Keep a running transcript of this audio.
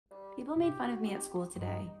People made fun of me at school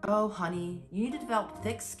today. Oh, honey, you need to develop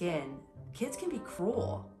thick skin. Kids can be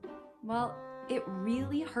cruel. Well, it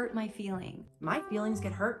really hurt my feelings. My feelings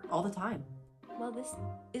get hurt all the time. Well, this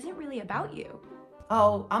isn't really about you.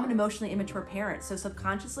 Oh, I'm an emotionally immature parent, so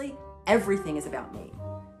subconsciously, everything is about me.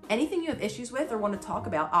 Anything you have issues with or want to talk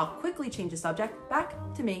about, I'll quickly change the subject back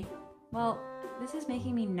to me. Well, this is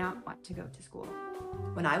making me not want to go to school.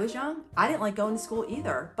 When I was young, I didn't like going to school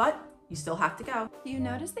either, but you still have to go. Do you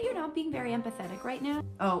notice that you're not being very empathetic right now?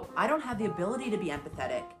 Oh, I don't have the ability to be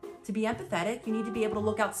empathetic. To be empathetic, you need to be able to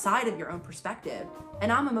look outside of your own perspective.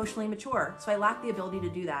 And I'm emotionally mature, so I lack the ability to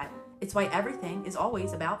do that. It's why everything is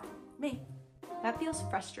always about me. That feels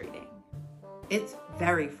frustrating. It's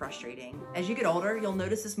very frustrating. As you get older, you'll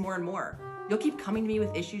notice this more and more. You'll keep coming to me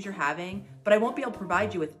with issues you're having, but I won't be able to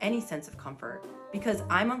provide you with any sense of comfort. Because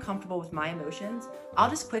I'm uncomfortable with my emotions, I'll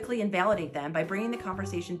just quickly invalidate them by bringing the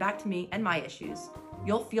conversation back to me and my issues.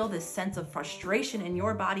 You'll feel this sense of frustration in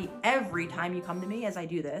your body every time you come to me as I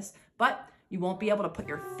do this, but you won't be able to put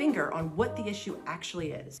your finger on what the issue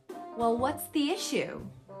actually is. Well, what's the issue?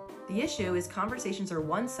 The issue is conversations are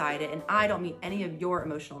one-sided and I don't meet any of your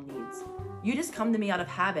emotional needs. You just come to me out of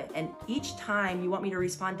habit, and each time you want me to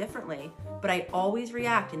respond differently, but I always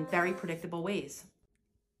react in very predictable ways.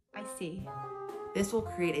 I see. This will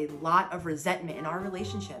create a lot of resentment in our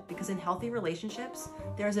relationship because in healthy relationships,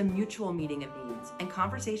 there is a mutual meeting of needs and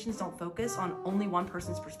conversations don't focus on only one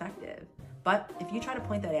person's perspective. But if you try to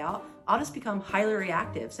point that out, I'll just become highly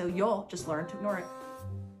reactive, so you'll just learn to ignore it.